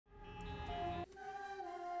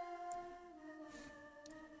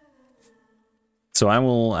So I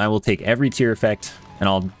will take every tier effect, and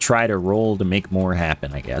I'll try to roll to make more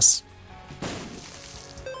happen, I guess.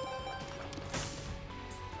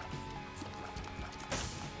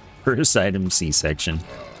 First item, C-section.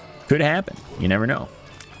 Could happen. You never know.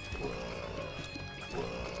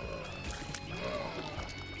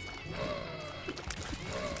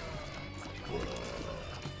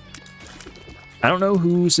 I don't know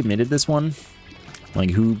who submitted this one.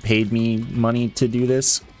 Like, who paid me money to do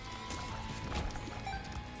this.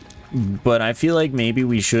 But I feel like maybe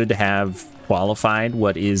we should have qualified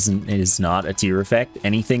what is not a tier effect.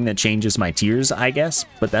 Anything that changes my tiers, I guess.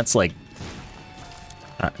 But that's like,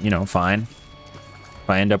 you know, fine. If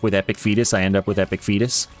I end up with Epic Fetus, I end up with Epic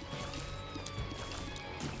Fetus.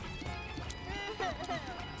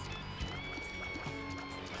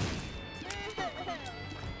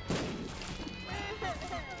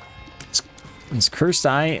 Is Cursed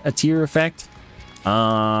Eye a tier effect?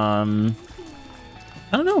 I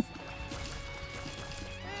don't know.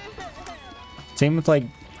 Same with like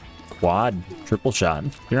quad, triple shot.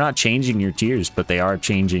 They're not changing your tiers, but they are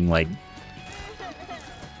changing like,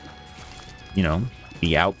 you know,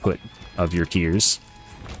 the output of your tiers.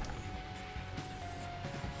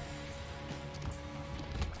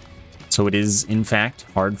 So it is, in fact,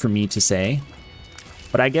 hard for me to say.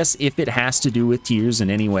 But I guess if it has to do with tiers in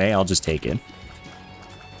any way, I'll just take it.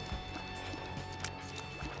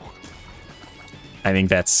 I think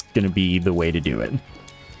that's going to be the way to do it.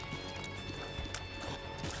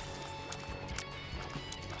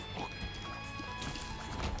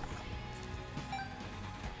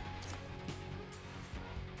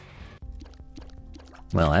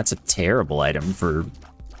 Well, that's a terrible item for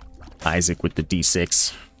Isaac with the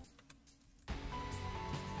D6.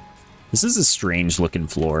 This is a strange looking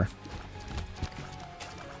floor.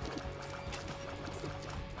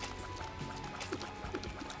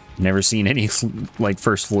 Never seen any like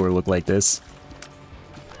first floor look like this.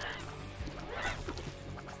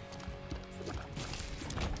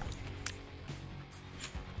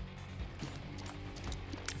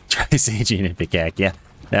 Tri-Sage and Ipecac, yeah.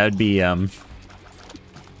 That would be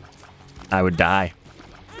I would die.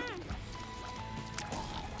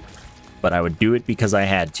 But I would do it because I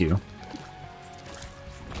had to.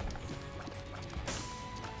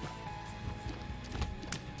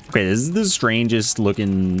 Okay, this is the strangest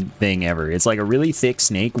looking thing ever. It's like a really thick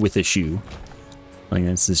snake with a shoe. Like,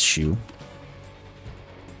 that's this shoe.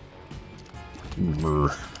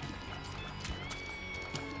 Brr.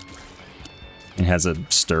 It has a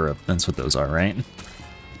stirrup. That's what those are, right?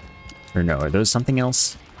 Or no, are those something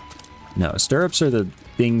else? No, stirrups are the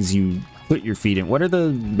things you put your feet in. What are the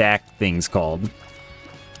back things called?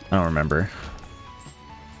 I don't remember.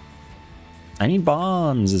 I need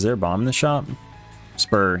bombs. Is there a bomb in the shop?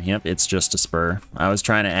 Spur. Yep, it's just a spur. I was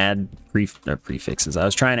trying to add prefixes. I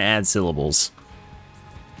was trying to add syllables.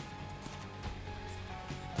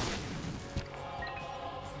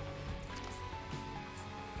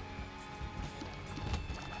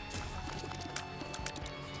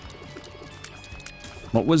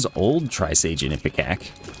 What was old Tri-Sage and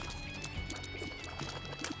Ipecac?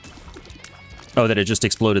 Oh, that it just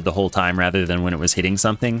exploded the whole time rather than when it was hitting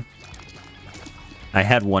something? I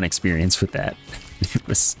had one experience with that. It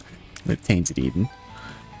was with Tainted Eden.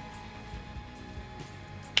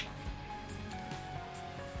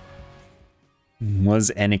 Was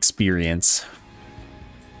an experience.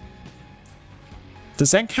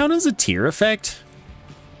 Does that count as a tier effect?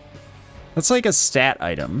 That's like a stat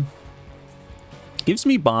item. Gives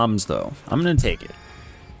me bombs, though. I'm gonna take it.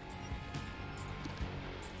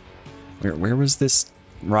 Where was this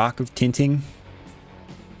rock of tinting?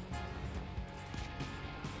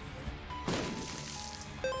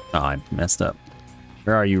 Oh, I messed up.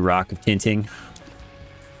 Where are you, rock of tinting?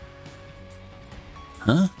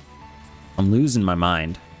 Huh? I'm losing my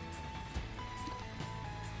mind.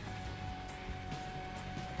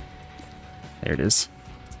 There it is.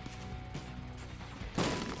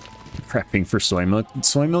 Prepping for soy milk.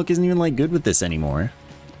 Soy milk isn't even like good with this anymore.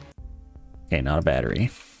 Okay, not a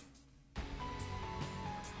battery.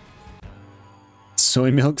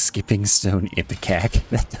 Soy milk, skipping stone, Ipecac.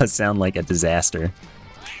 That does sound like a disaster.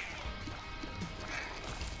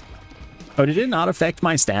 Oh, did it not affect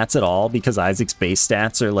my stats at all because Isaac's base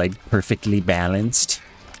stats are like perfectly balanced?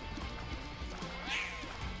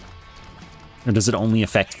 Or does it only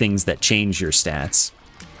affect things that change your stats?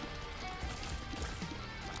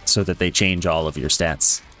 So that they change all of your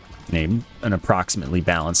stats in an approximately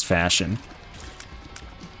balanced fashion.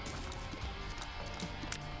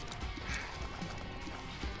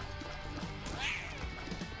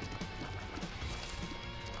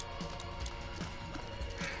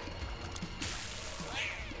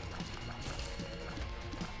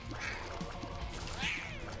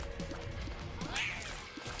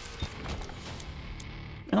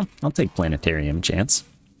 Well, I'll take planetarium chance.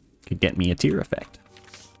 Could get me a tier effect.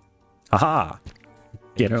 Haha!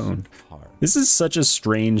 Get owned. This is such a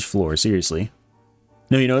strange floor, seriously.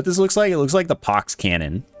 No, you know what this looks like? It looks like the Pox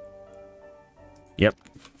cannon. Yep.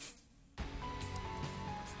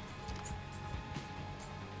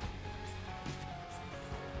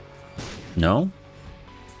 No?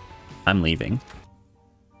 I'm leaving.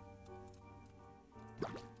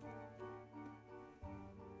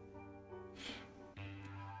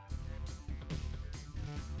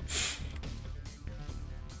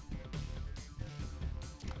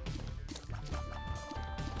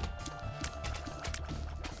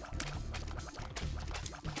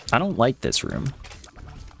 I don't like this room.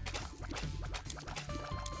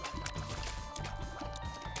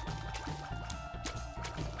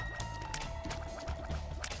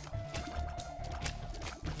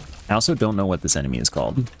 I also don't know what this enemy is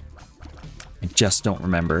called. I just don't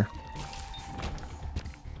remember.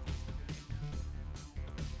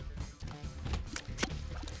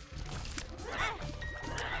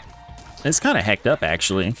 It's kind of hecked up,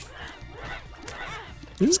 actually.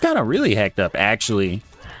 This is kind of really hecked up, actually.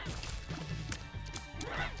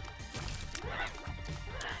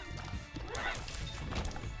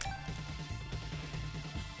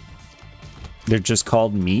 They're just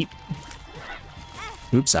called meat.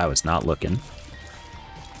 Oops, I was not looking.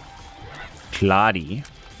 Cloddy.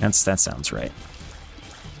 That sounds right.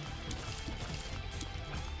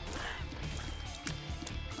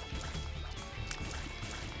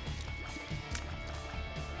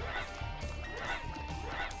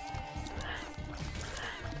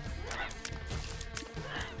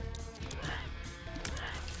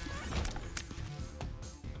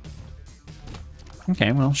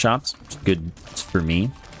 Okay, well, shop's good for me.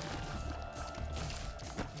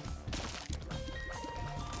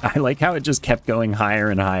 I like how it just kept going higher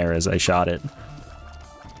and higher as I shot it.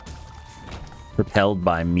 Propelled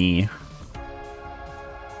by me.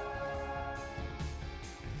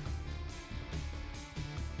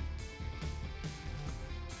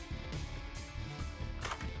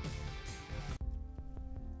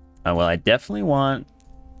 Oh, well, I definitely want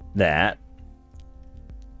that.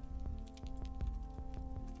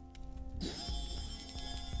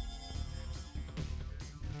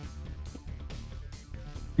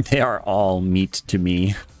 They are all meat to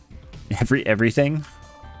me. Everything.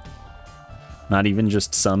 Not even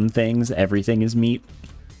just some things. Everything is meat.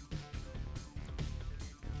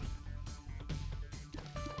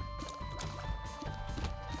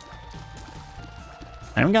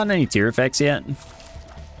 I haven't gotten any tier effects yet.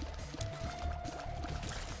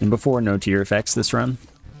 And before, no tier effects this run.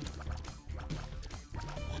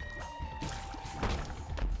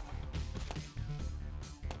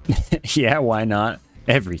 Yeah, why not?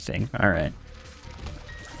 Everything. All right.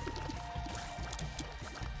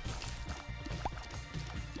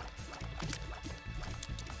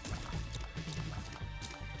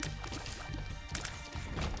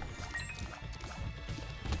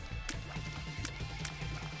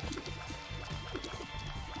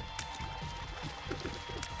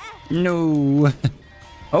 No.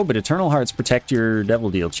 Oh, but Eternal Hearts protect your Devil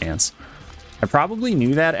Deal chance. I probably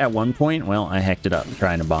knew that at one point. Well, I hecked it up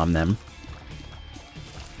trying to bomb them.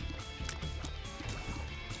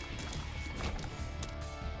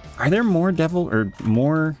 Are there more devil or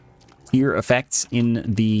more tier effects in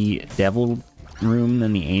the devil room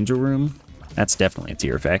than the angel room? That's definitely a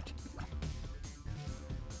tier effect.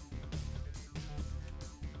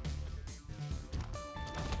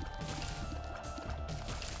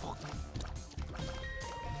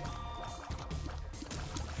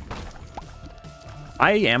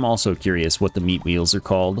 I am also curious what the meat wheels are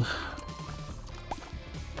called.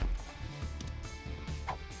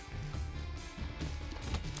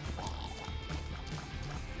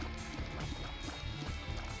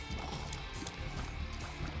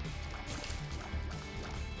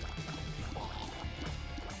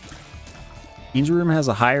 Angel Room has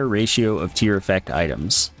a higher ratio of tier effect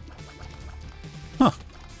items. Huh.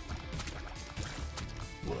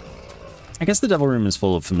 I guess the Devil Room is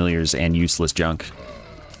full of familiars and useless junk.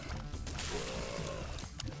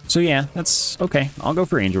 So yeah, that's okay. I'll go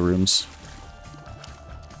for Angel Rooms.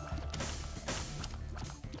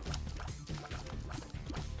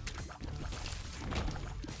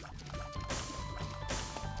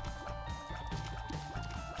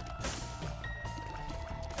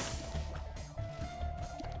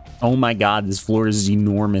 Oh my god, this floor is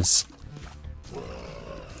enormous.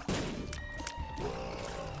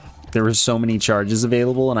 There were so many charges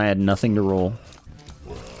available and I had nothing to roll.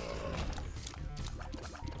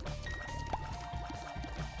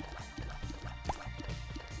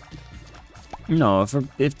 No,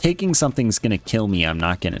 if taking something's gonna kill me, I'm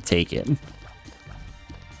not gonna take it.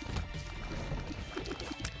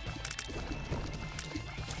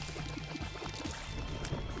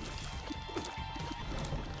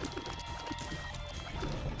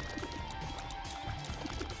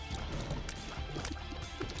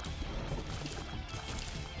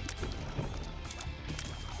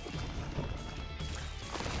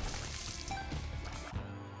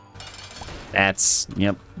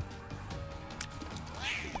 Yep.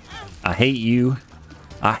 I hate you.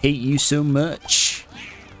 I hate you so much.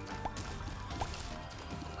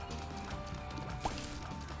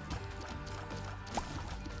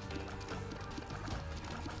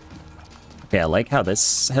 Okay, I like how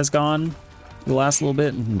this has gone the last little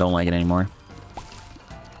bit. Don't like it anymore.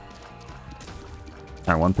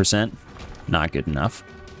 All right, 1%. Not good enough.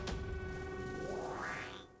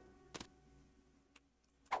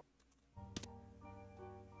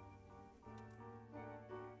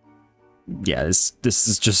 Yeah, this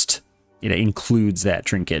is just, it includes that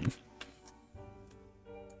trinket.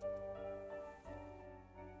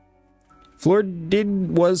 Floor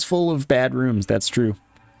was full of bad rooms, that's true.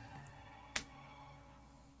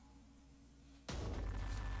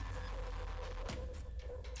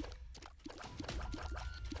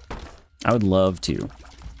 I would love to.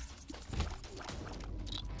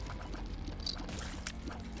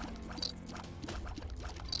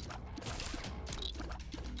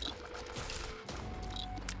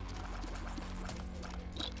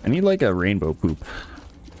 I need like a rainbow poop.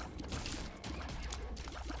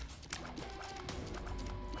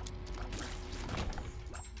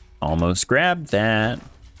 Almost grabbed that,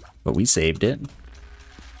 but we saved it.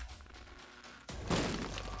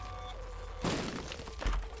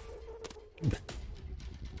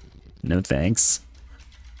 No thanks.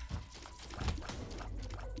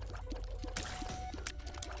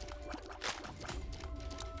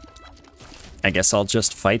 I guess I'll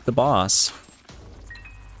just fight the boss.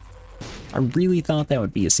 I really thought that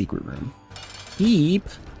would be a secret room. Heap?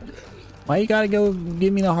 Why you gotta go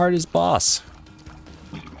give me the hardest boss?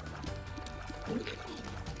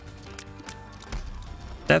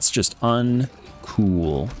 That's just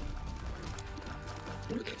uncool.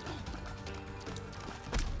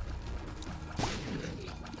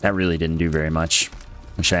 That really didn't do very much.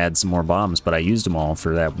 Wish I had some more bombs, but I used them all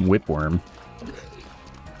for that whipworm.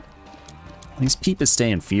 These Peep is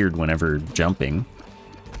staying feared whenever jumping.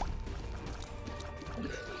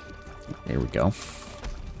 There we go.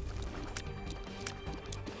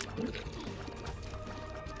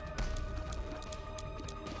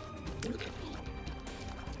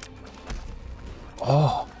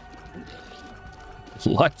 Oh.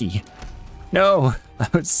 Lucky. No,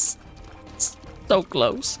 that was so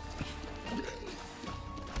close.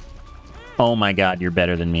 Oh my god, you're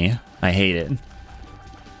better than me. I hate it.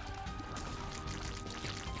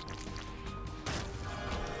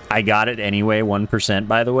 I got it anyway, 1%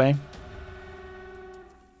 by the way.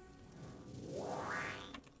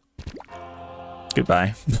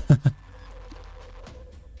 Goodbye.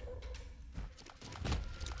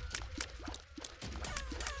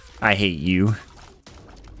 I hate you.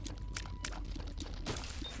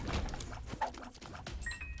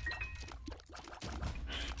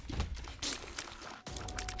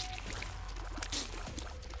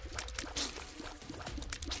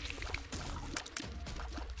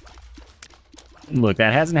 Look,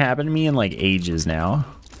 that hasn't happened to me in like ages now.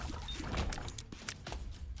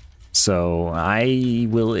 So I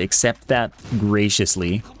will accept that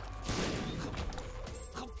graciously.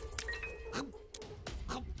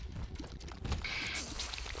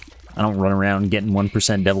 I don't run around getting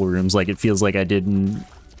 1% devil rooms like it feels like I did in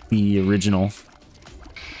the original.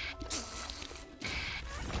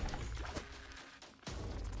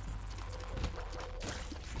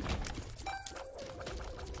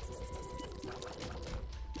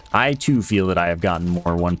 I too feel that I have gotten more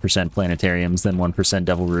 1% planetariums than 1%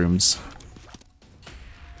 devil rooms.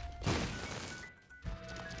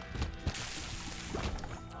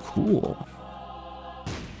 Cool.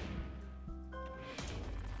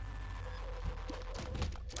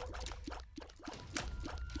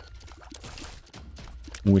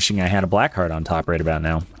 Wishing I had a black heart on top right about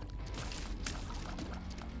now.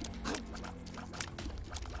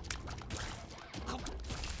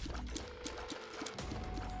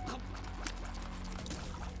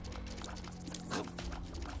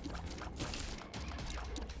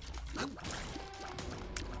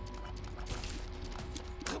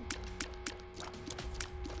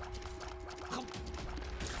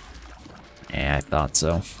 Yeah, I thought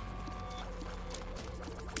so.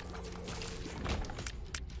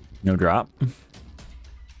 No drop.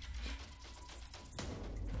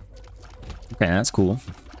 Okay, that's cool.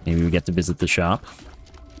 Maybe we get to visit the shop.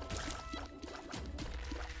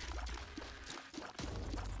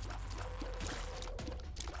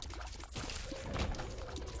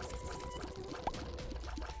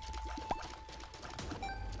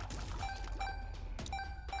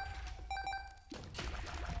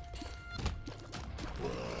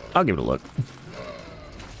 I'll give it a look.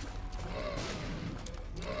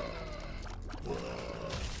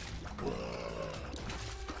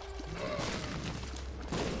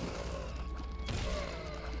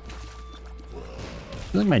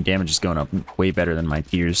 I feel like my damage is going up way better than my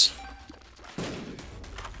tiers.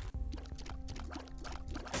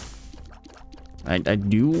 I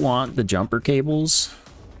do want the jumper cables.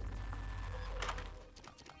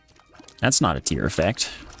 That's not a tier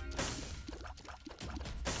effect.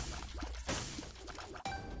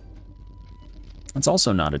 That's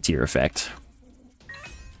also not a tier effect.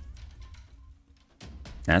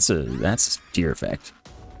 That's a tier effect.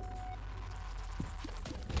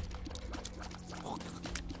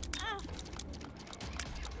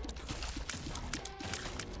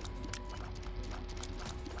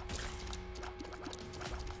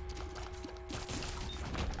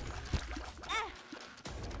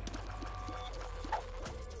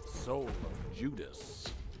 Soul of Judas.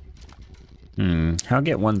 I'll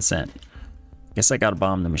get 1 cent. Guess I gotta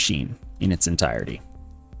bomb the machine in its entirety.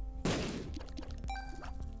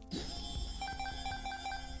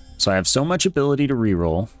 So I have so much ability to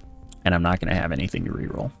reroll, and I'm not gonna have anything to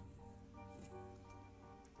reroll.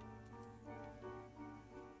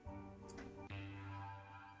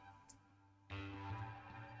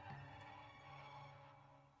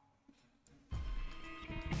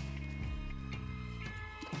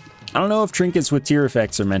 I don't know if trinkets with tier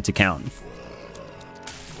effects are meant to count.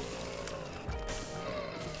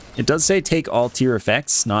 It does say take all tier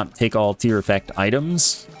effects, not take all tier effect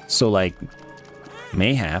items. So, like,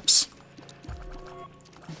 mayhaps.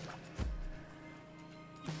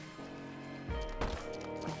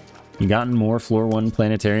 You gotten more floor 1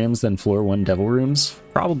 planetariums than floor 1 devil rooms?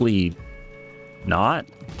 Probably not.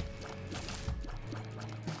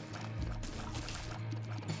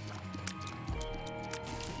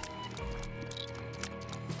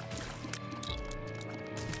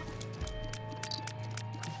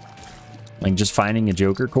 Like just finding a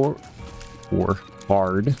Joker core or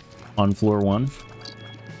hard on floor 1.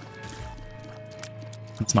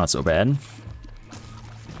 It's not so bad.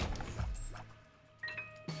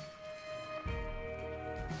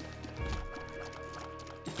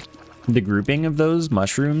 The grouping of those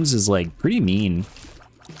mushrooms is like pretty mean.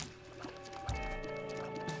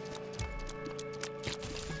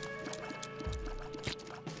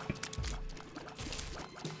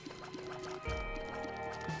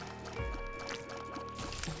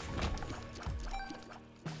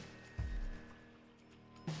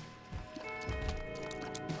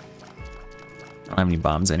 I don't have any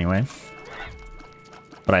bombs anyway.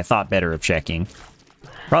 But I thought better of checking.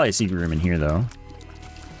 Probably a secret room in here, though.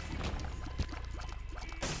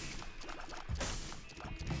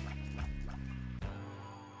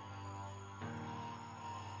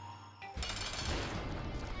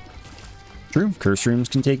 True. Curse rooms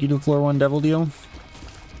can take you to floor 1 devil deal.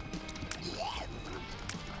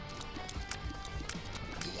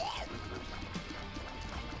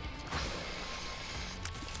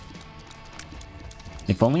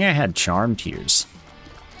 If only I had charm tiers.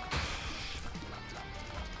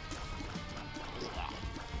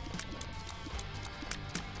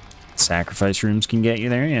 Sacrifice rooms can get you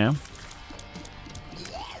there, yeah.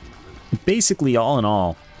 Basically, all in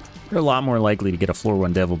all, you're a lot more likely to get a floor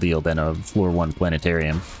 1 devil deal than a floor 1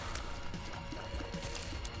 planetarium.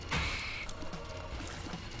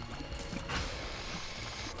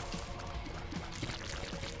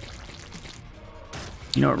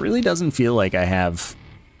 You know, it really doesn't feel like I have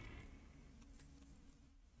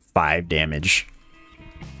 5 damage.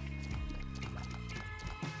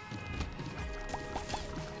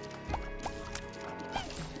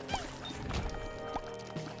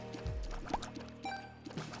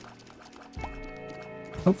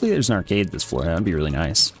 Hopefully there's an arcade this floor. That'd be really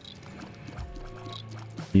nice.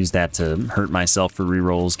 Use that to hurt myself for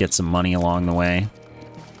rerolls, get some money along the way.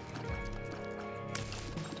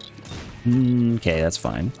 Okay, that's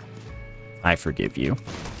fine. I forgive you.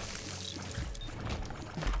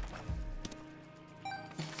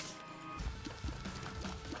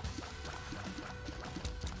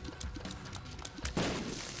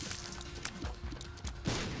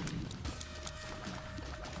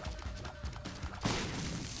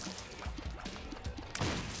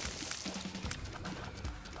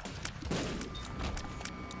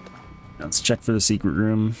 Let's check for the secret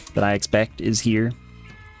room that I expect is here.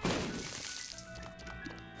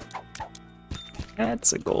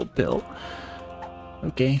 That's a gold pill.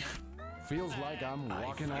 Okay. Feels like I'm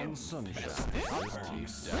walking on sunshine.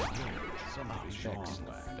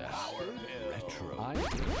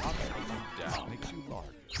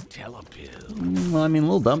 Well, I mean,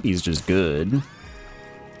 Little Dumpy's just good.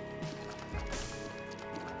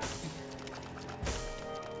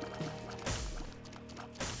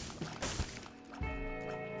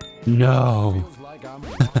 No.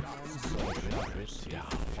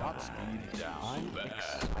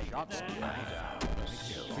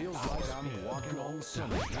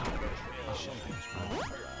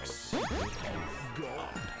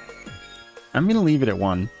 I'm gonna leave it at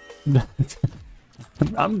 1.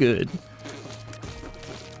 I'm good.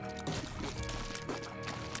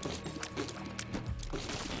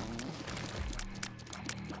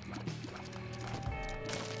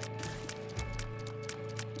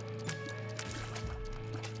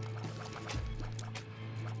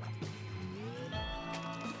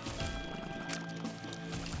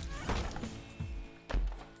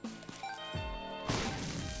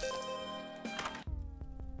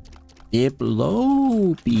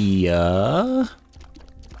 Diplopia.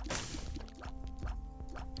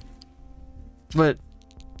 But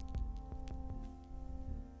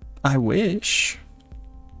I wish.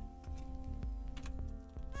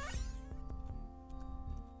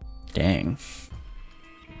 Dang.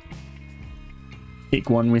 Take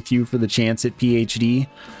one with you for the chance at PhD.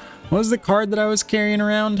 What was the card that I was carrying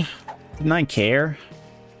around? Didn't I care?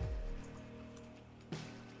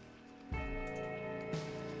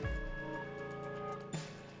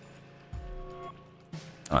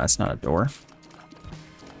 Oh, that's not a door.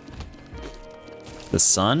 The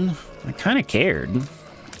sun? I kind of cared.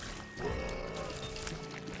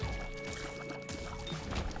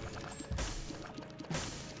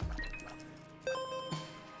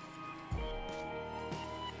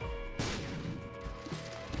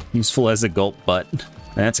 Useful as a gulp butt.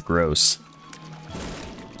 That's gross.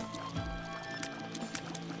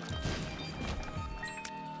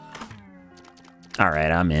 All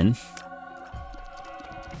right, I'm in.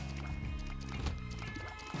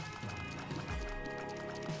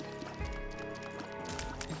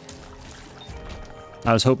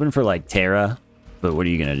 I was hoping for like Terra, but what are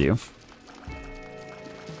you gonna do?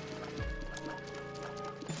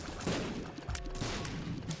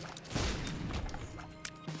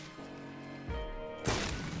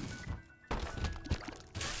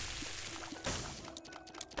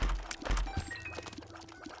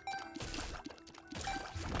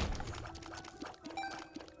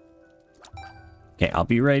 Okay, I'll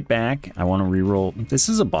be right back. I want to reroll. This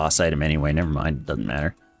is a boss item anyway. Never mind. Doesn't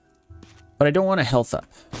matter. But I don't want a health up.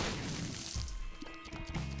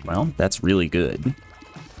 Well, that's really good.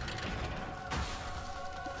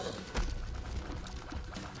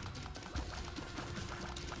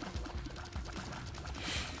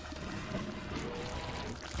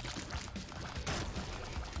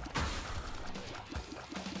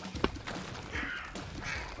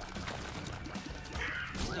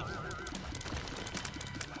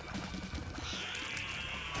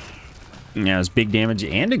 Yeah, it was big damage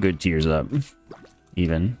and a good tears up.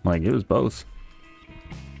 Even. Like, it was both.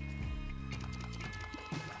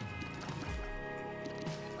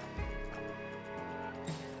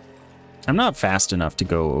 I'm not fast enough to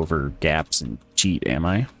go over gaps and cheat, am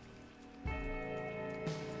I?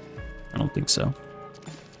 I don't think so.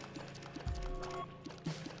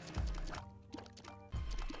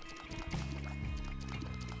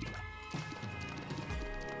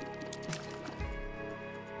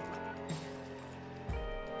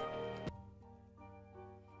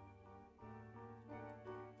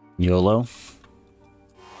 YOLO.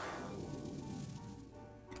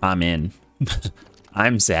 I'm in.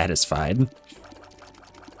 I'm satisfied.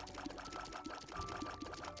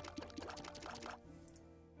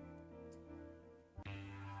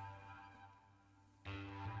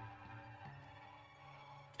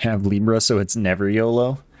 Have Libra so it's never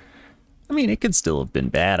YOLO? I mean, it could still have been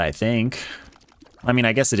bad, I think. I mean,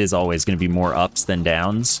 I guess it is always going to be more ups than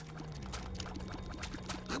downs.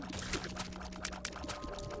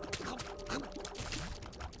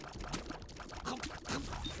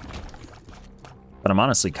 But I'm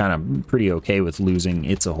honestly kind of pretty okay with losing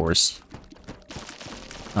It's a Horse.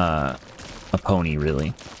 A pony,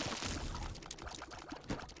 really.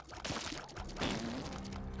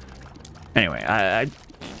 Anyway, I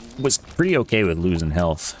was pretty okay with losing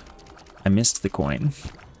health. I missed the coin.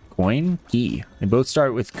 Coin? Key. They both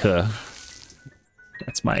start with K.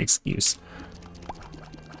 That's my excuse.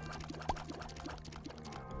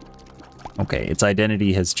 Okay, its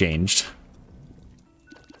identity has changed.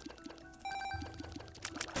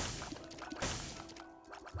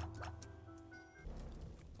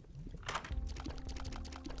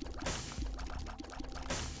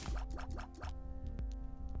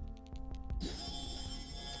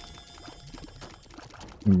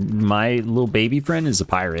 My little baby friend is a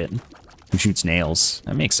pirate who shoots nails.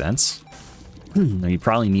 That makes sense. You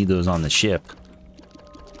probably need those on the ship.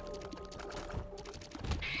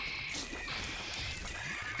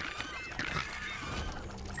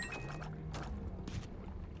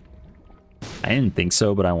 I didn't think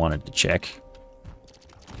so, but I wanted to check.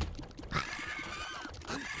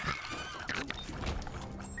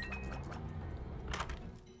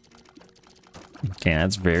 Okay,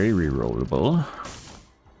 that's very rerollable.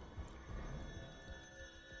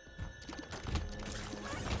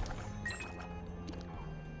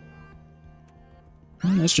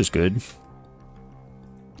 That's just good.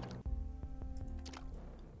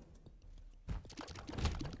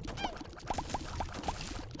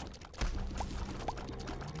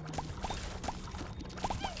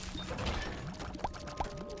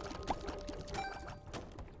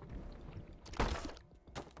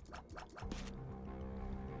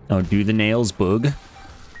 Oh, do the nails bug?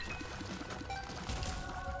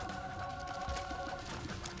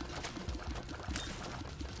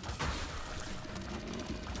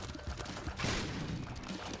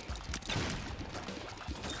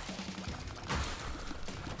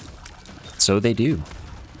 So they do.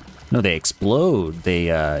 No, they explode. They,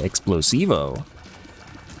 explosivo.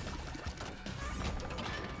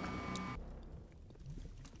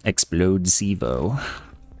 Explodesivo.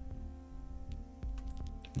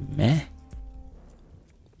 Meh.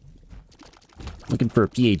 Looking for a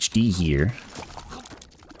PhD here.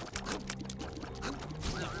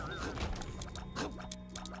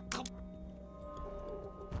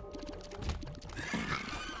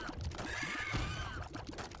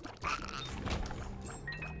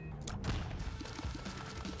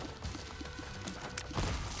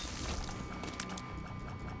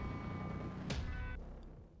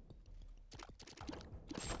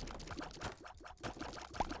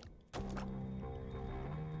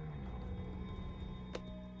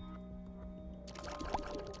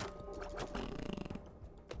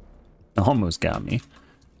 Almost got me.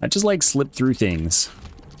 I just like slip through things.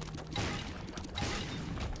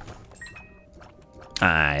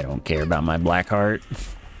 I don't care about my black heart.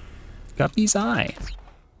 Guppy's eye.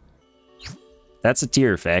 That's a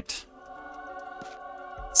tear effect.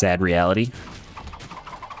 Sad reality.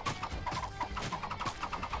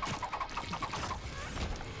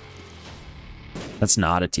 That's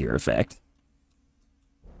not a tear effect.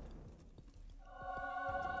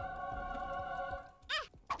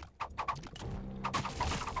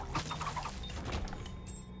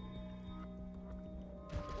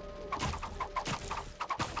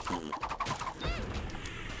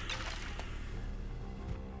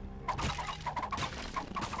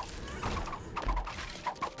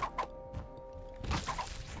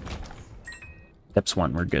 Steps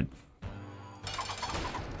 1, we're good.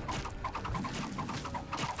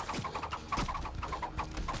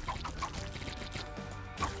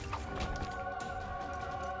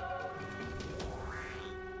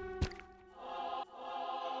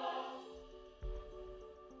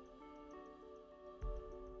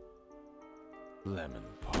 Lemon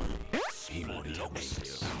party.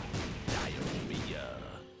 Hemotosis. Diarrhea.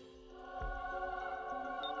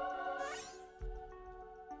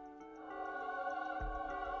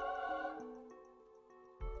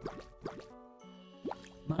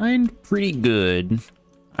 Mind pretty good.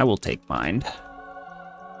 I will take mind.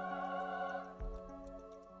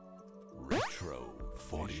 Retro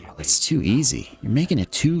 40. It's too easy. You're making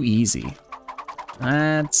it too easy.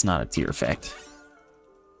 That's not a tear effect.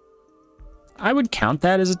 I would count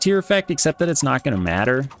that as a tear effect, except that it's not going to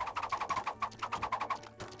matter.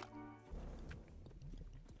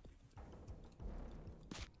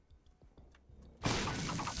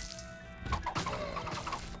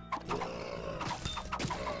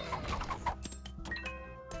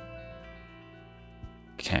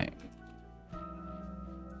 Okay.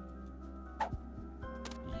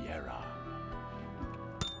 Yera.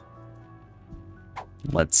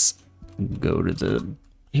 Let's go to the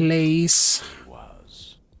place.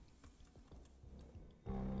 Was.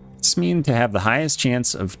 This means to have the highest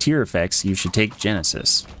chance of tear effects, you should take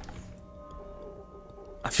Genesis.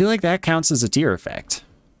 I feel like that counts as a tear effect.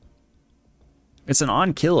 It's an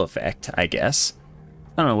on-kill effect, I guess.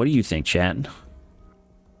 I don't know, what do you think, chat?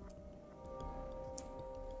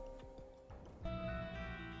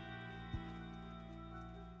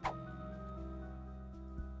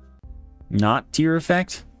 Not tier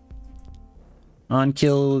effect? On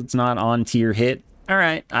kill, it's not on tier hit.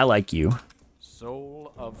 Alright, I like you.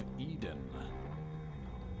 Soul of Eden.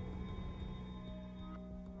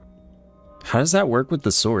 How does that work with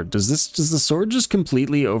the sword? Does the sword just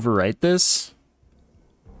completely overwrite this?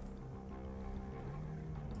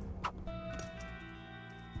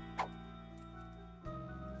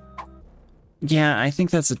 Yeah, I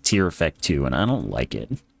think that's a tier effect too, and I don't like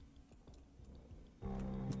it.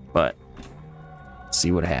 But, let's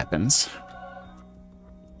see what happens.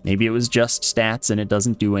 Maybe it was just stats and it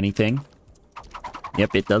doesn't do anything.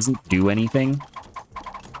 Yep, it doesn't do anything.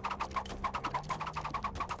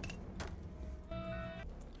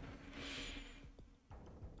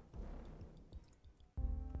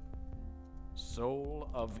 Soul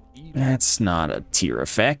of Eden. That's not a tier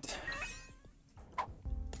effect.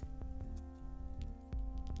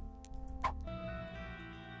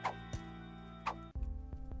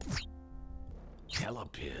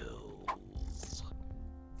 Pills.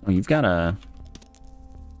 Oh, you've got a...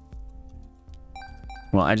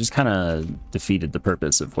 Well, I just kind of defeated the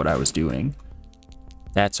purpose of what I was doing.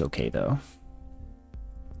 That's okay, though.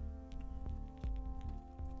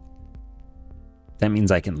 That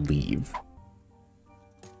means I can leave.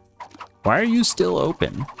 Why are you still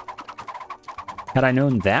open? Had I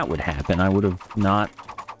known that would happen, I would have not...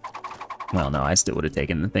 Well, no, I still would have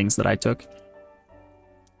taken the things that I took.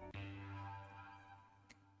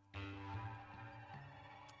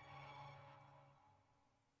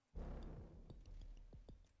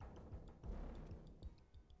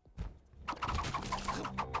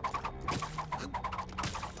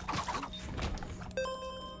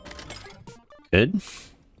 Good.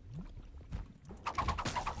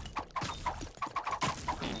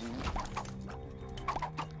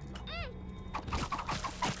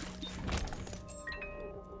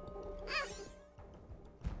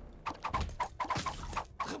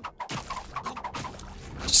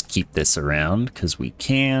 Just keep this around because we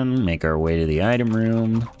can make our way to the item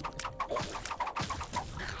room.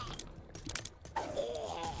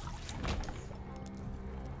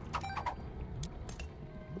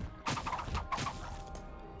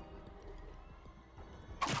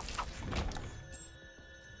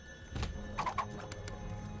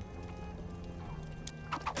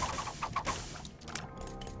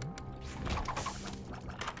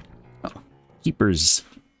 Keepers.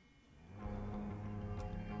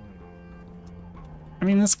 I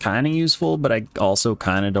mean, that's kind of useful, but I also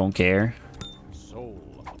kind of don't care.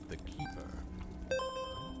 Soul of the Keeper.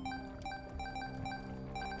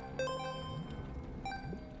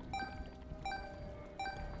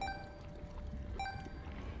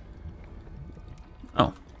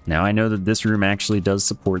 Oh, now I know that this room actually does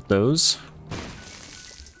support those.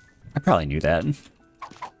 I probably knew that.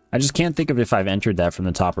 I just can't think of if I've entered that from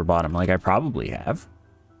the top or bottom. Like, I probably have.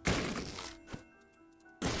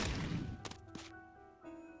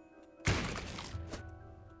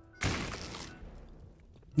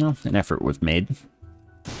 Well, an effort was made.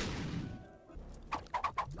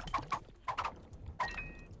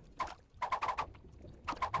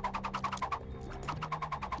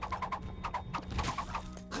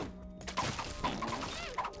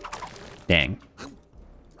 Dang.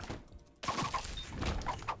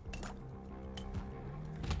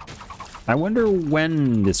 I wonder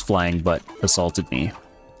when this flying butt assaulted me.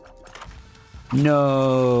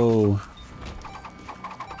 No.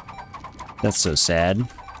 That's so sad.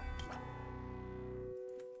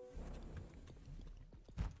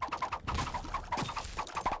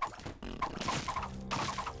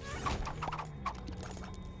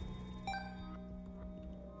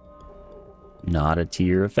 Not a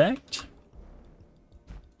tier effect.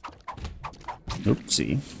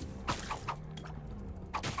 Oopsie.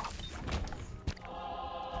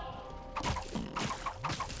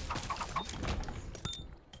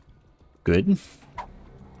 Good.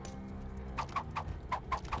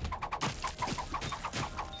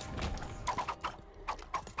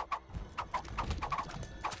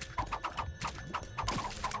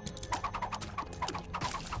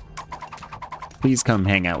 Please come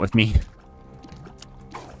hang out with me.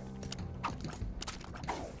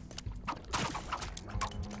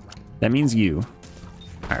 That means you.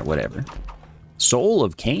 Alright, whatever. Soul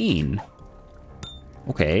of Cain.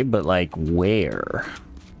 Okay, but like where?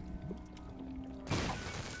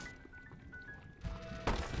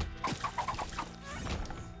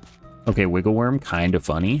 Okay, Wiggle Worm, kind of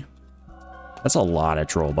funny. That's a lot of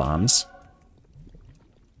troll bombs.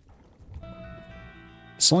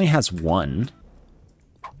 This only has one.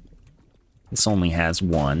 This only has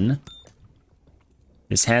one.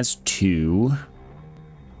 This has two.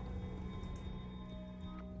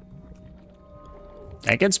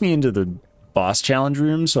 That gets me into the boss challenge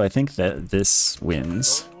room, so I think that this wins.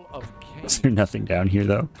 Soul of Is Cain. there nothing down here,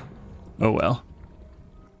 though? Oh, well.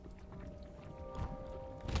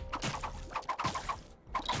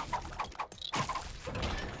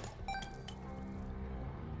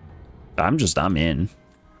 I'm in.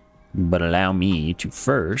 But allow me to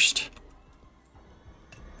first.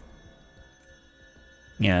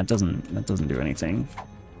 Yeah, that doesn't do anything.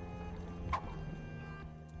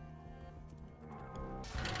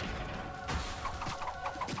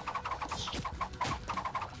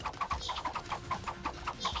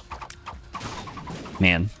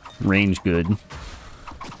 Man, range good.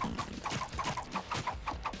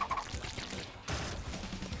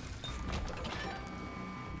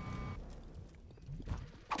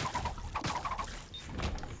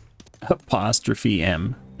 Apostrophe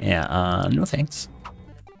M. Yeah, no thanks.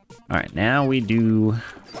 All right, now we do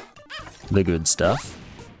the good stuff.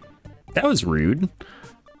 That was rude.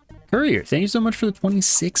 Courier, thank you so much for the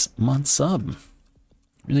 26-month sub.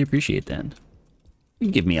 Really appreciate that. You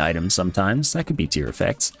can give me items sometimes. That could be tier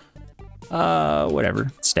effects. Whatever.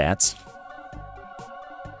 Stats.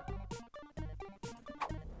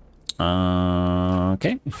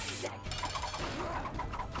 Okay.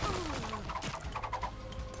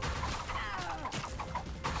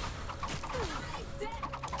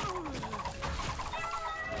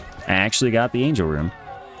 I actually got the angel room.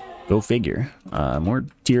 Go figure. More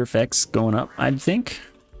tier effects going up, I'd think.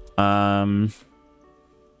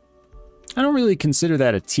 I don't really consider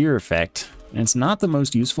that a tier effect. And it's not the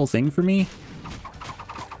most useful thing for me.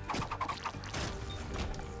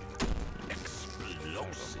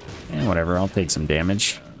 And whatever, I'll take some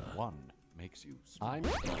damage. One makes you. I'm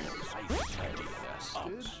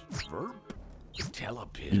verb.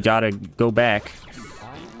 Telepid. You gotta go back.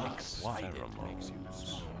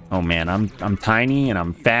 Oh man, I'm tiny and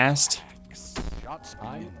I'm fast. Shots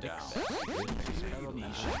I'm down.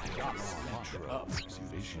 Up.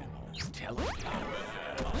 Vision.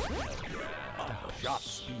 Shot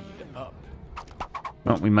speed up.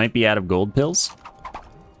 Well, we might be out of gold pills.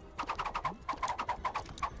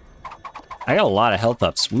 I got a lot of health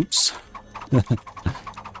ups. Whoops.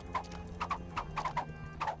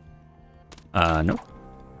 Nope.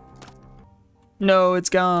 No, it's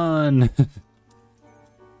gone.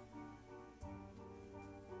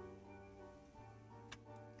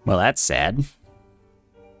 Well, that's sad.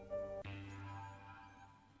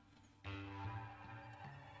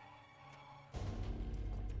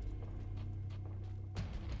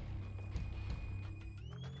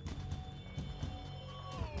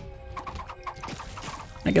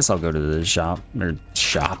 I guess I'll go to the shop,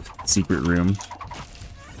 secret room.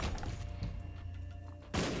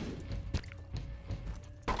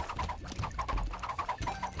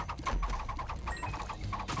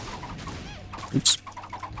 Oops.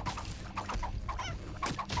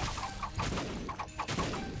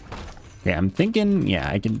 Yeah, I'm thinking, yeah,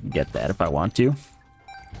 I can get that if I want to.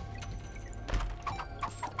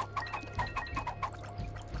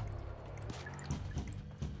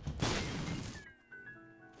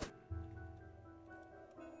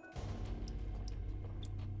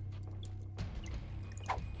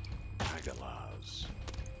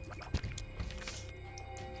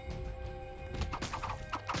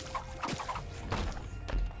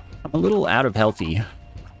 I'm a little out of healthy.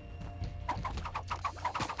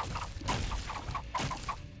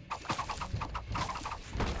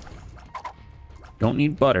 Don't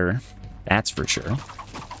need butter, that's for sure.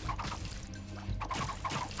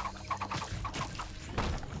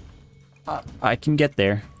 I can get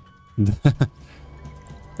there.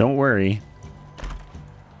 Don't worry.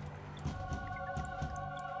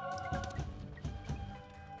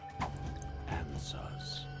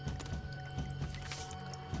 Answers.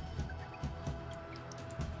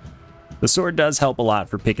 The sword does help a lot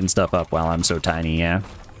for picking stuff up while I'm so tiny, yeah.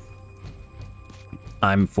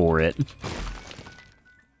 I'm for it.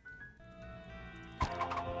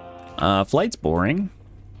 Flight's boring.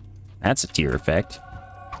 That's a tier effect.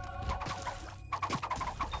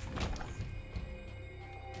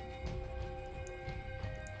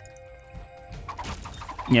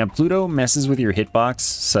 Yeah, Pluto messes with your hitbox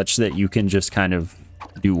such that you can just kind of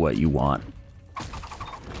do what you want.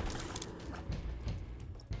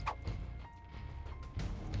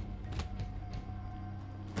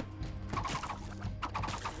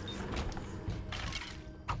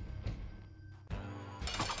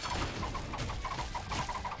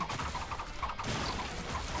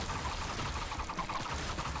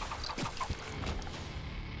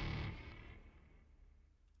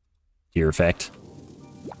 Tier effect.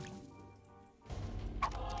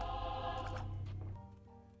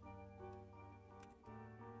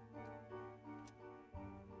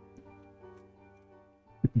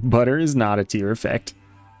 Butter is not a tier effect.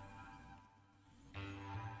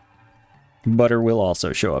 Butter will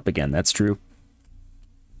also show up again, that's true.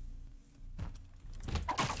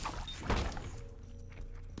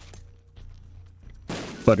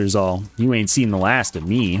 Butter's all, you ain't seen the last of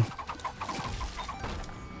me.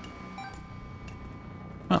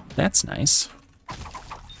 Oh, that's nice.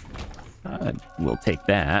 We'll take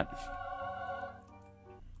that.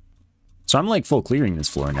 So I'm like full clearing this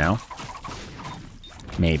floor now.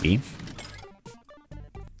 Maybe.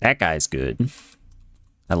 That guy's good.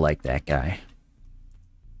 I like that guy.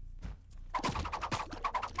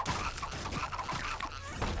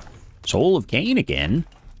 Soul of Cain again?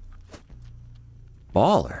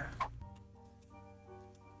 Baller.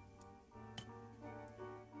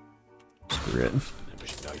 Screw it.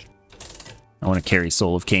 I want to carry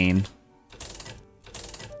Soul of Cain.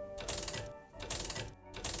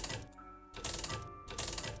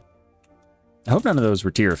 I hope none of those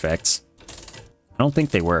were tier effects. I don't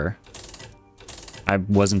think they were. I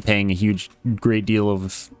wasn't paying a great deal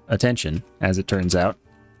of attention, as it turns out.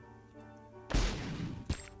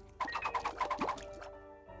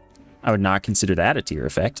 I would not consider that a tier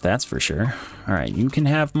effect, that's for sure. Alright, you can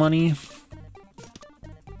have money.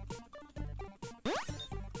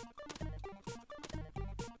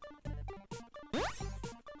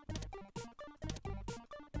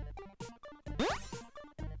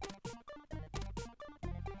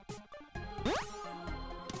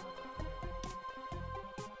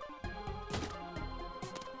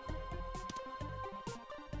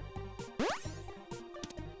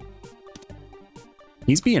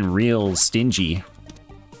 He's being real stingy.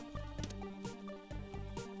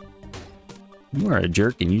 You are a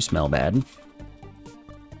jerk and you smell bad.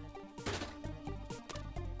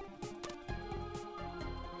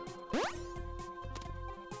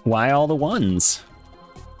 Why all the ones?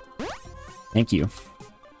 Thank you.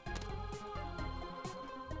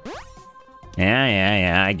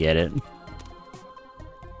 Yeah, I get it.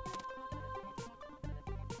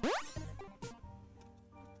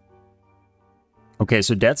 Okay,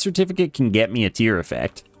 so death certificate can get me a tier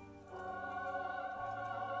effect.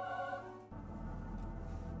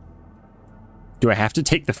 Do I have to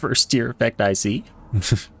take the first tier effect I see?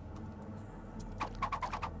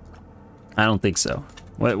 I don't think so.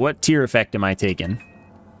 What tier effect am I taking?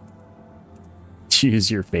 Choose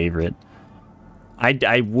your favorite.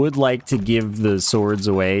 I would like to give the swords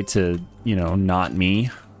away to, you know, not me.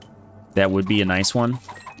 That would be a nice one.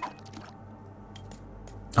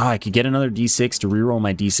 Oh, I could get another D6 to reroll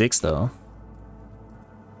my D6, though.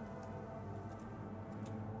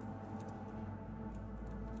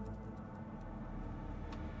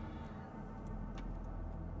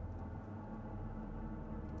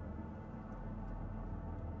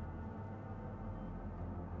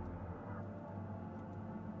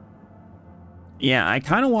 Yeah, I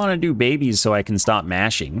kind of want to do babies so I can stop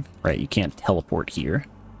mashing. Right, you can't teleport here.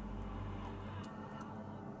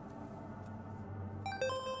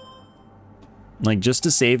 Like, just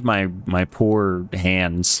to save my poor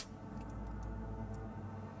hands.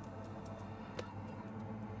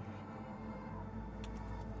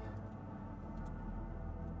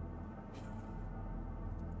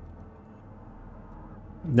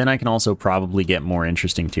 Then I can also probably get more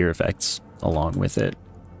interesting tier effects along with it.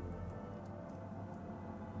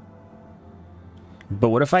 But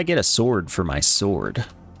what if I get a sword for my sword?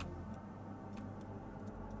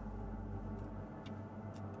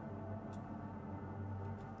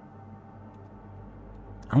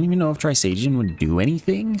 I don't even know if Trisagion would do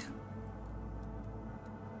anything.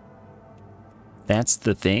 That's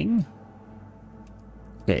the thing.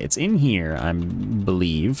 Okay, it's in here, I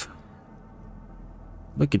believe.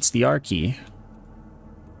 Look, it's the R key.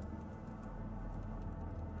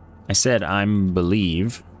 I said I'm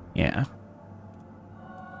believe. Yeah.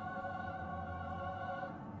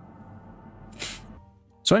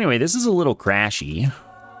 So anyway, this is a little crashy.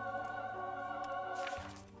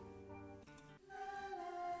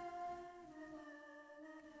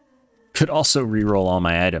 Could also reroll all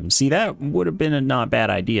my items. See, that would have been a not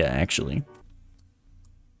bad idea, actually.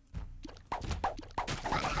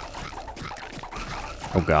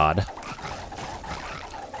 Oh, God.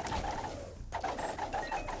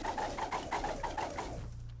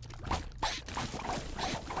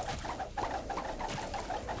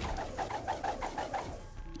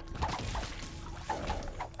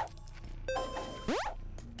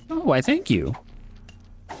 Oh, why, thank you.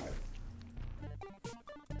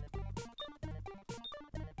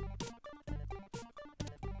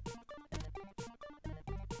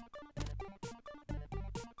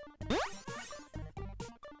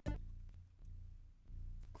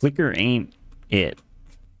 Clicker ain't it.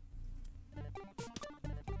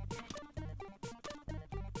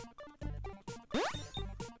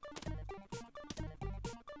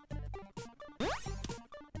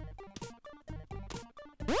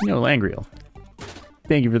 No, Langriel.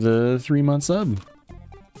 Thank you for the 3-month sub.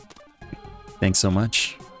 Thanks so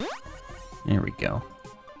much. There we go.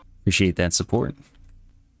 Appreciate that support.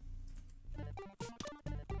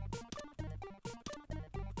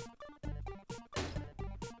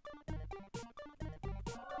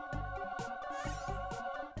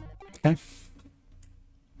 Okay.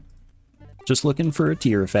 Just looking for a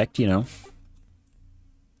tier effect, you know.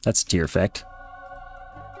 That's a tier effect.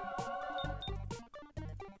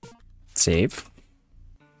 Save.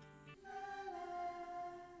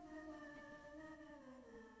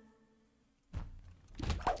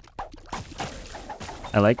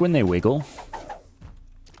 I like when they wiggle.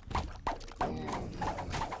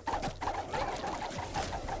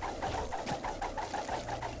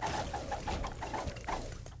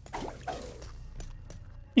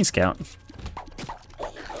 Hey, Scout.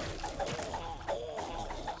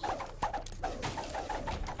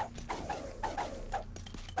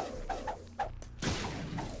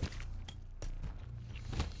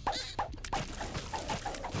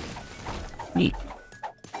 Neat.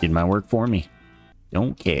 Did my work for me.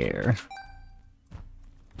 Don't care.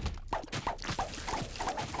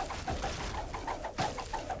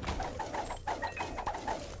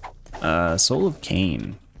 Soul of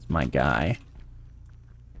Cain is my guy.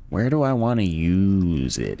 Where do I want to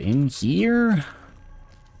use it? In here?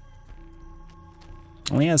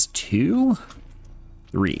 Only has 2?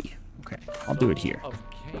 3. Okay, I'll do it here. Of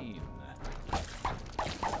Cain.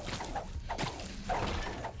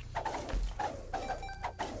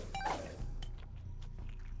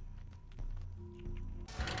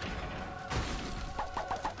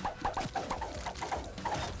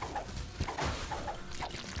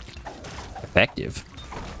 Effective.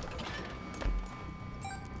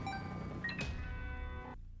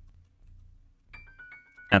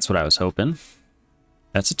 That's what I was hoping.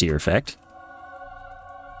 That's a tier effect.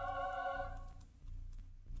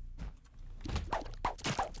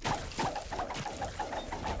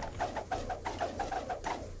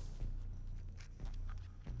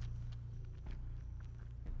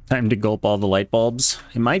 Time to gulp all the light bulbs?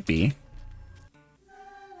 It might be.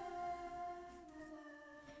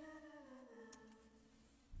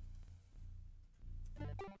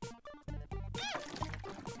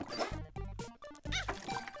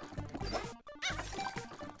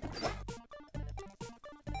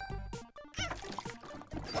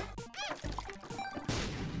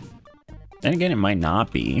 Then again, it might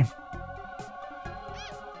not be.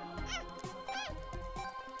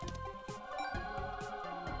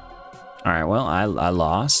 Alright, well, I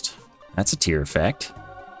lost. That's a tier effect.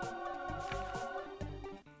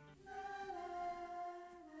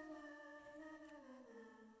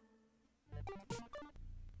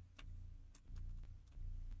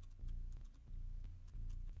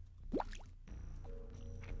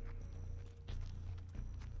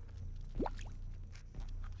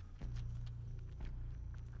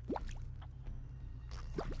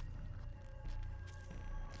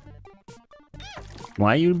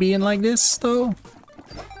 Why you being like this, though?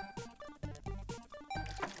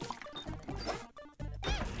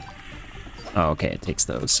 Oh, okay, it takes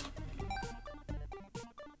those.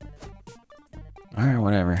 Alright,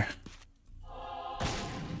 whatever.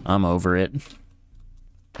 I'm over it.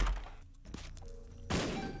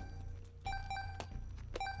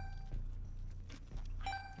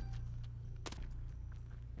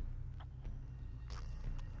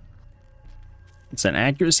 It's an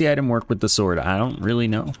accuracy item, work with the sword. I don't really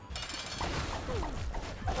know.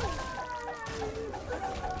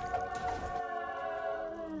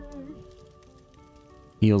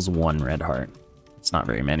 Heals 1 red heart. It's not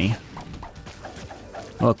very many.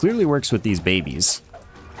 Well, it clearly works with these babies.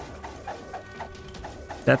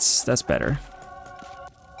 That's better.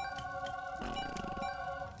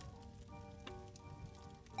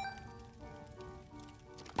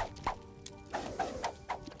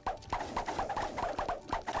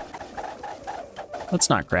 Let's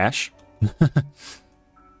not crash.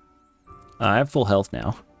 I have full health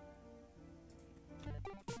now.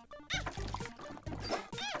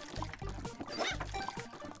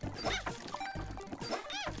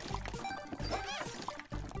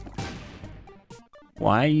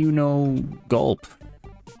 Why you no gulp?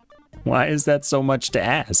 Why is that so much to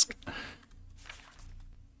ask?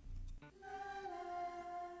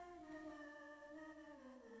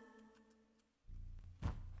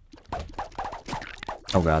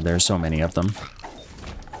 Oh god, there's so many of them.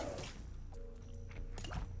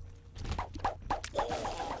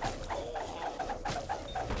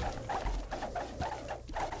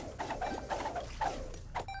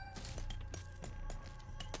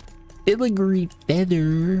 Filigree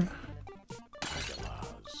feather.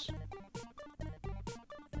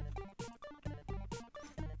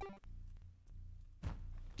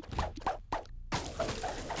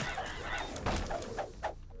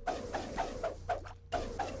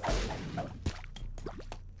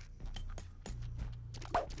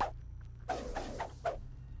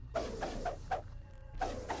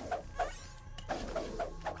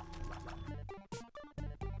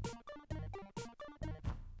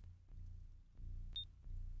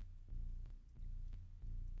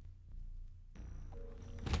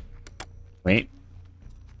 Wait.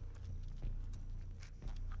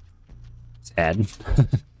 Sad.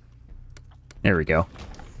 There we go.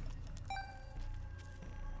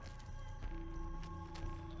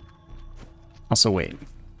 Also, wait.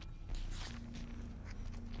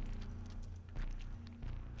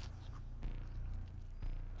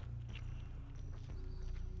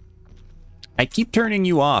 I keep turning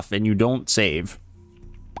you off and you don't save.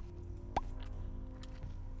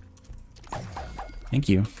 Thank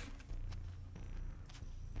you.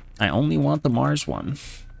 I only want the Mars one.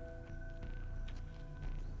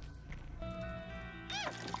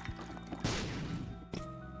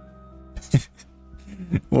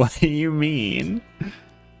 What do you mean?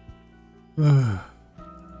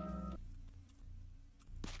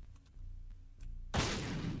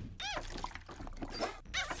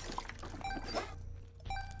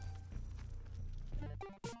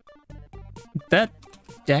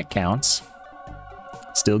 That counts.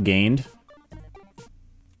 Still gained.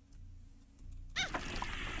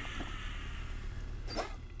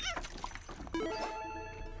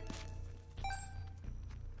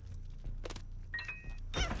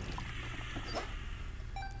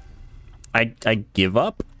 I give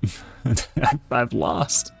up. I've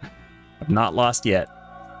lost. I've not lost yet.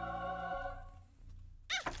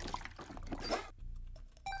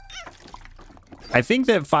 I think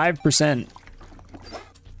that 5%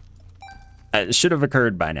 should have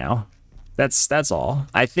occurred by now. That's all.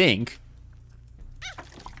 I think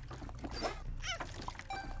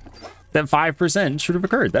that 5% should have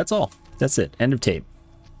occurred. That's all. That's it. End of tape.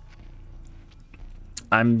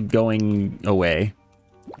 I'm going away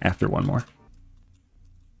after one more.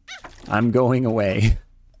 I'm going away.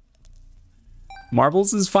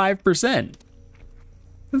 Marbles is 5%.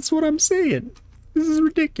 That's what I'm saying. This is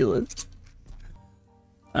ridiculous.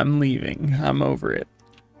 I'm leaving. I'm over it.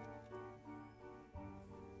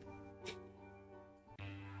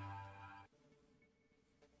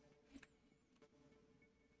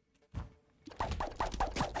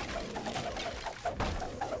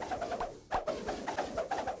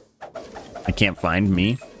 I can't find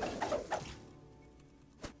me.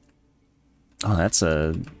 Oh, that's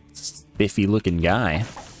a spiffy looking guy.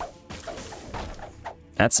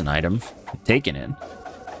 That's an item. I'm taking it.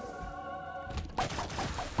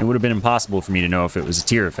 It would have been impossible for me to know if it was a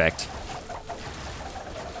tier effect.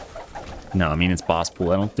 No, I mean, it's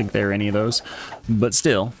possible. I don't think there are any of those. But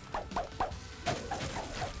still.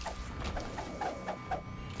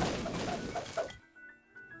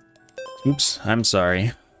 Oops, I'm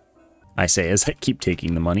sorry. I say as I keep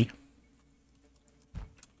taking the money.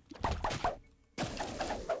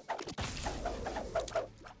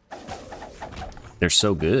 They're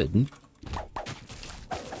so good.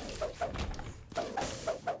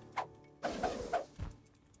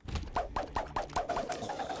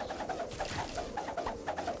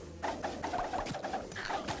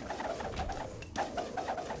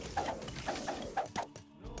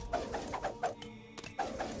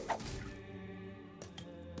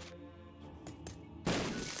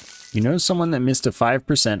 You know someone that missed a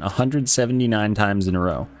 5% 179 times in a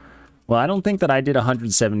row. Well, I don't think that I did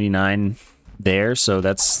 179 there, so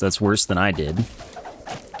that's worse than I did.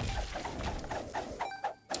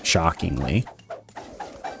 Shockingly.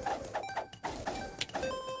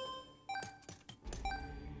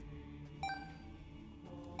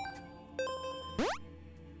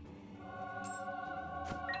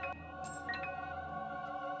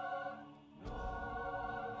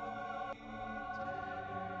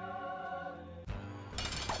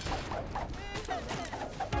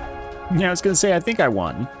 Yeah, I was gonna say, I think I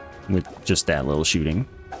won with just that little shooting.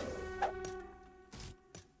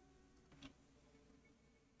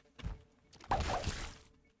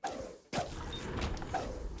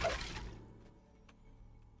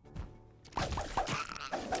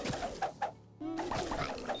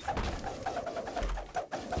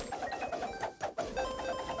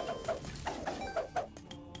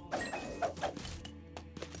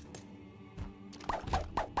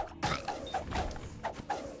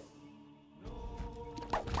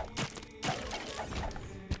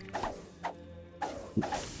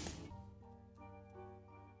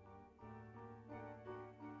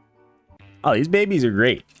 Oh, these babies are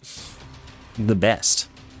great. The best.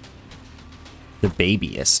 The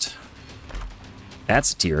babiest.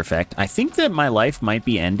 That's a tier effect. I think that my life might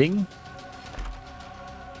be ending.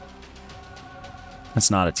 That's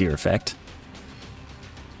not a tier effect.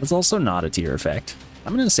 That's also not a tier effect.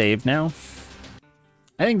 I'm gonna save now.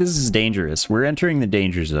 I think this is dangerous. We're entering the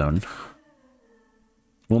danger zone.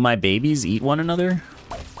 Will my babies eat one another?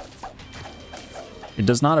 It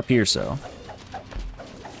does not appear so.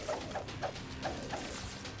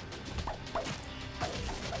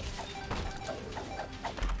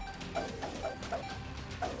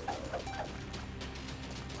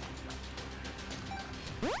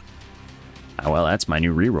 Oh, well, that's my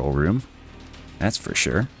new reroll room. That's for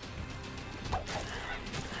sure.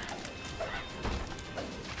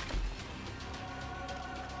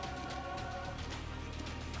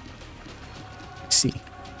 Let's see.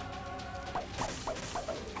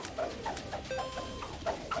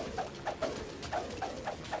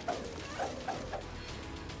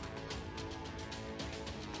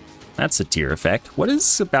 That's a tear effect. What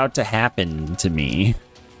is about to happen to me?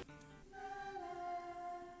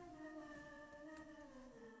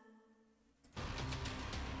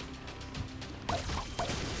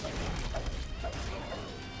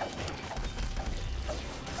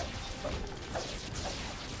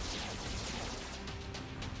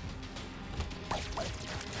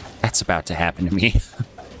 That's about to happen to me.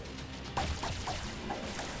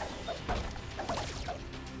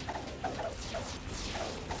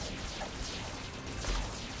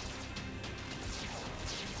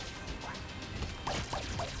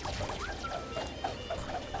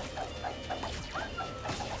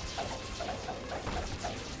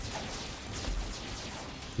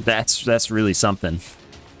 That's really something.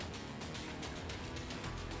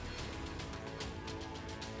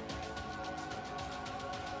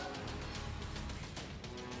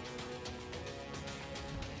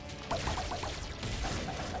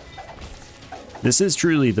 This is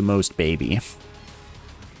truly the most baby.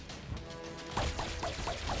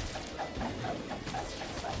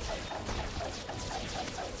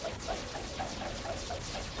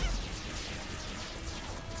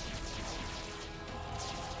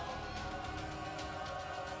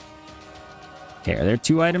 Okay, are there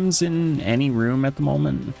 2 items in any room at the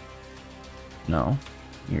moment? No.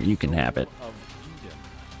 Here, you can have it. Of Eden.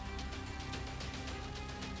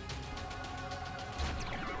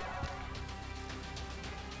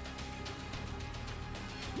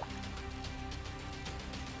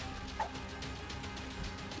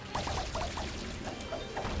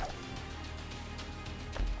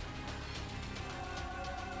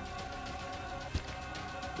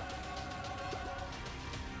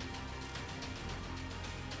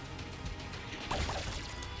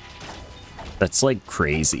 That's like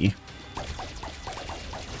crazy.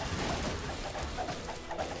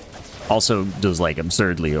 Also does like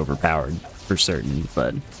absurdly overpowered for certain,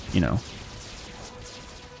 but you know,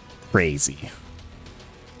 crazy.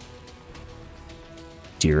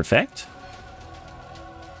 Tear effect?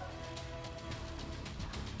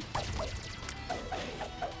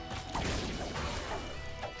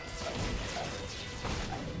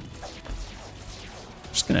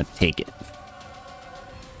 Just gonna take it.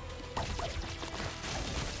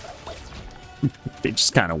 They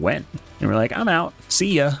just kind of went. And we're like, I'm out.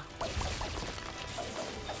 See ya.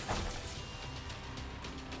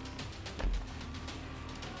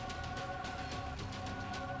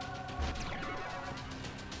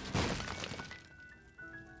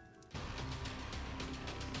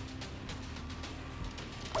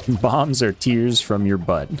 Bombs are tears from your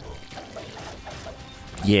butt.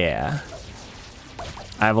 Yeah.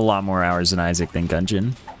 I have a lot more hours in Isaac than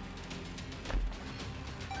Gungeon.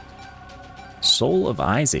 Soul of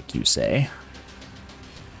Isaac, you say?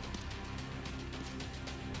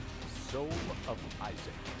 Soul of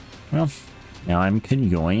Isaac. Well, now I'm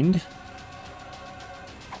conjoined.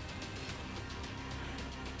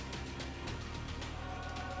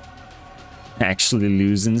 Actually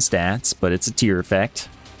losing stats, but it's a tear effect.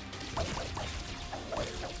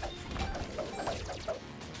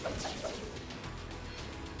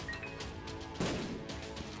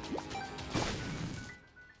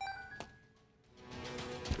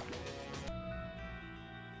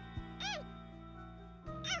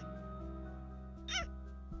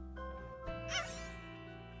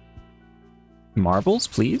 Marbles,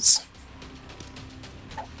 please.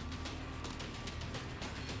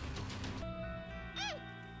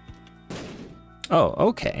 Oh,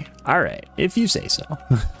 okay. All right. If you say so.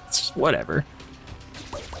 It's just whatever.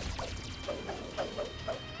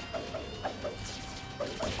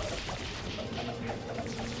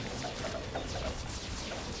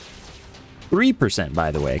 %,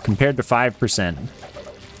 by the way, compared to 5%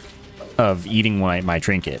 of eating my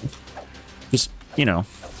trinket. Just, you know,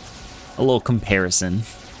 a little comparison.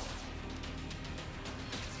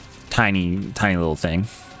 Tiny little thing.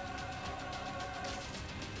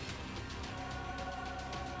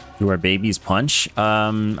 Do our babies punch?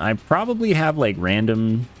 I probably have like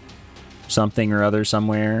random something or other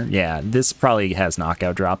somewhere. Yeah, this probably has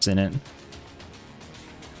knockout drops in it.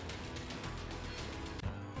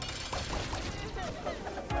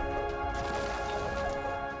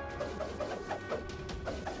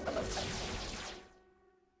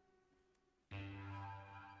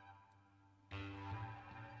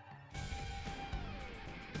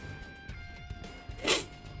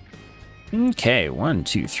 Okay, 1,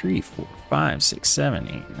 2, 3, 4, 5, 6, 7,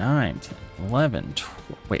 8, 9, 10, 11,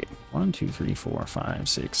 12. Wait, 1, 2, 3, 4, 5,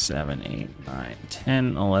 6, 7, 8, 9,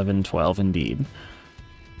 10, 11, 12 indeed.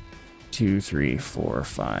 2, 3, 4,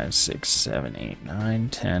 5, 6, 7, 8, 9,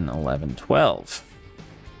 10, 11, 12.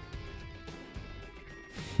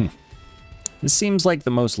 This seems like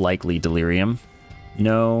the most likely delirium.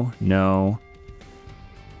 No, no.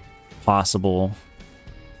 Possible.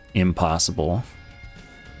 Impossible.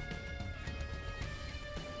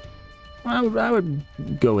 I would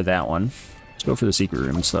go with that one. Let's go for the secret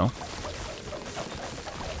rooms, though.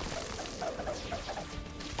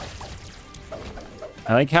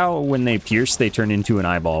 I like how when they pierce, they turn into an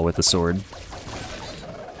eyeball with a sword.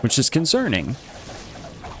 Which is concerning.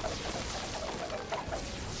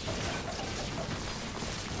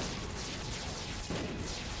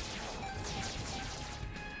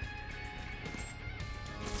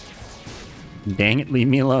 Dang it, leave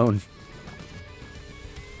me alone.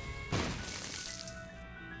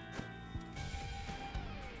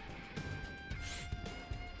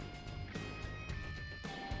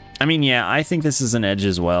 I mean, yeah, I think this is an edge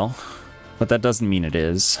as well, but that doesn't mean it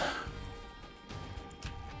is.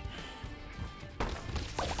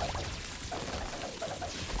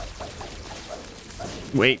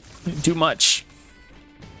 Wait, too much.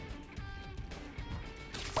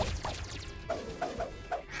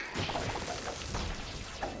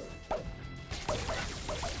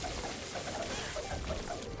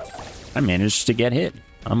 I managed to get hit.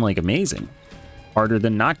 I'm like amazing. Harder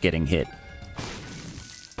than not getting hit.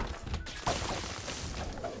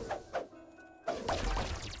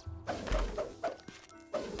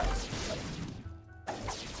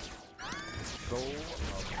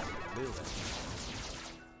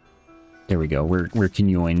 There we go. We're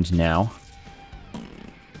conjoined now.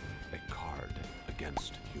 A card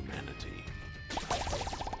against humanity.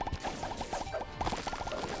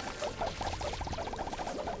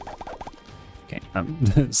 Okay,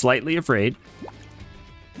 I'm slightly afraid.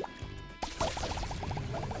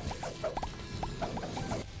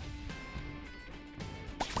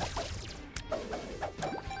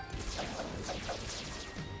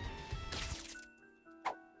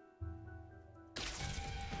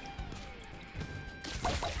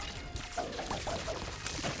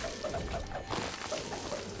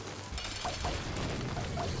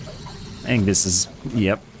 I think this is,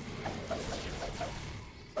 yep.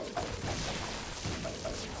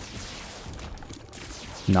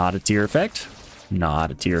 Not a tear effect.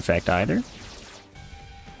 Not a tear effect either.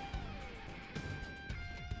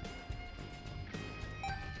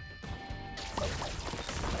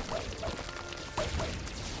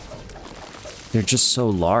 They're just so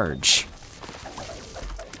large.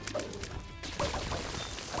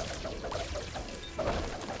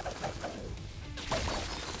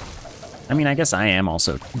 I mean, I guess I am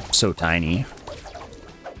also so tiny.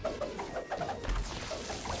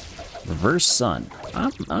 Reverse sun.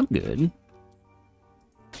 I'm good.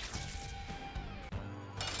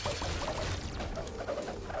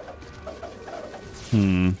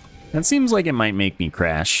 That seems like it might make me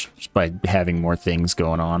crash just by having more things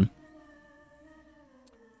going on.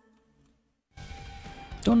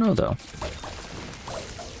 Don't know though.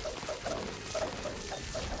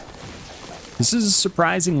 This is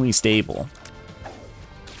surprisingly stable.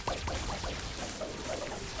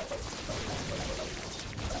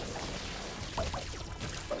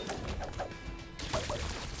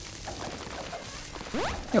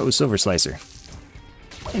 Oh, Silver Slicer.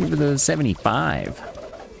 Thank you for the 75.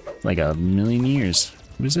 Like a million years.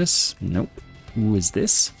 What is this? Nope. Who is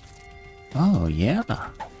this? Oh, yeah.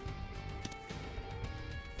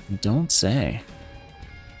 Don't say.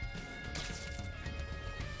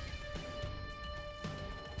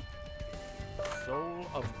 Soul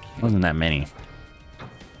of King. Wasn't that many.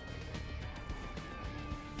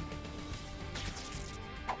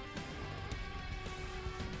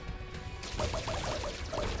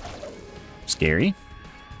 Scary.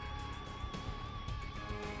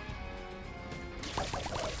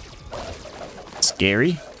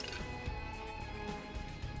 Scary.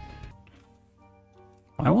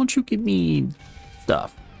 Why won't you give me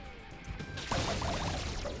stuff?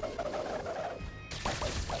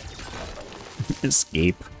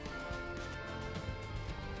 Escape.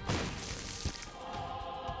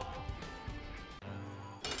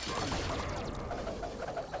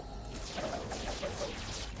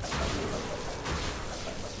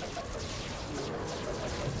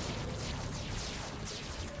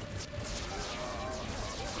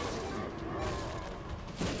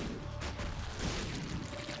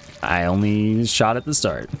 I only shot at the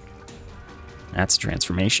start. That's a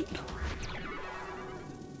transformation.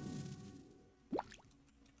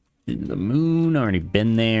 The moon, already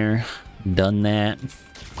been there, done that.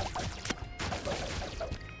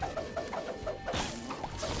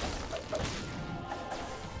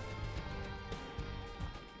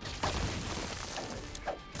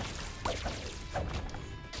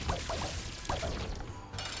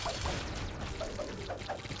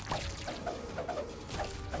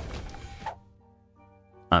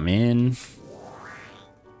 I'm in.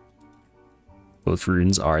 Both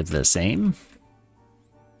runes are the same.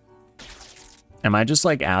 Am I just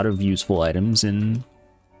like out of useful items in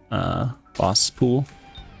boss pool?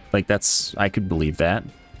 Like that's, I could believe that.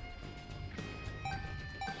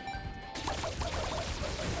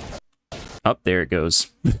 Up there it goes.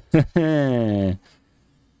 Did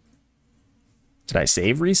I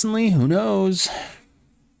save recently? Who knows?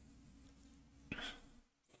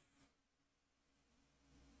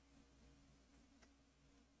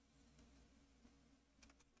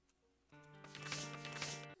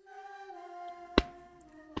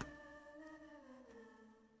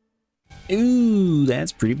 Ooh,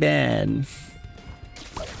 that's pretty bad.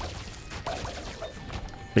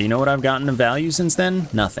 But you know what I've gotten of value since then?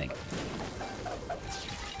 Nothing.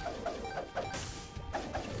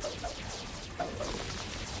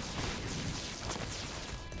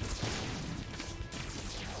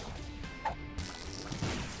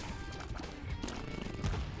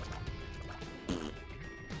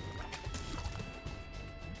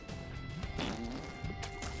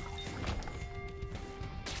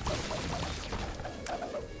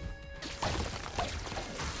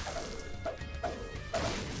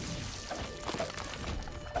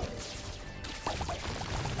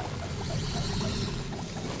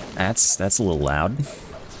 That's a little loud.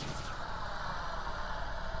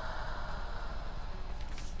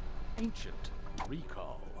 Ancient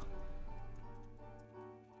recall.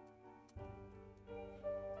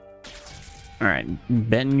 All right,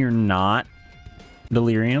 betting you're not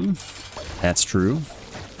delirium. That's true.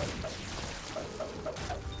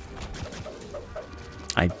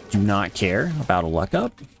 I do not care about a luck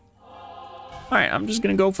up. All right, I'm just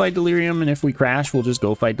gonna go fight delirium, and if we crash, we'll just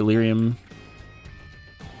go fight delirium.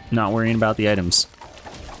 Not worrying about the items,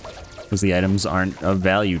 because the items aren't of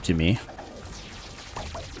value to me.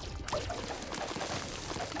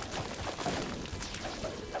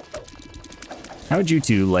 How would you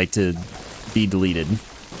two like to be deleted?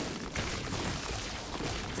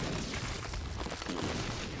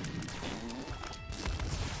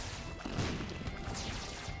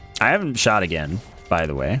 I haven't shot again, by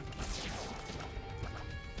the way.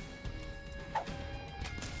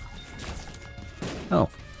 Oh,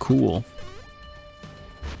 cool.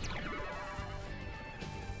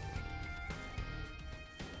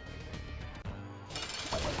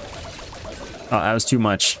 Oh, that was too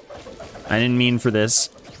much. I didn't mean for this.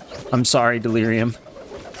 I'm sorry, Delirium.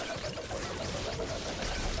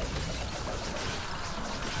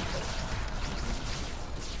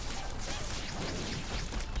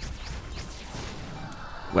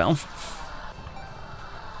 Well.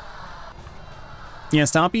 Yeah,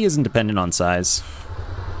 Stompy isn't dependent on size.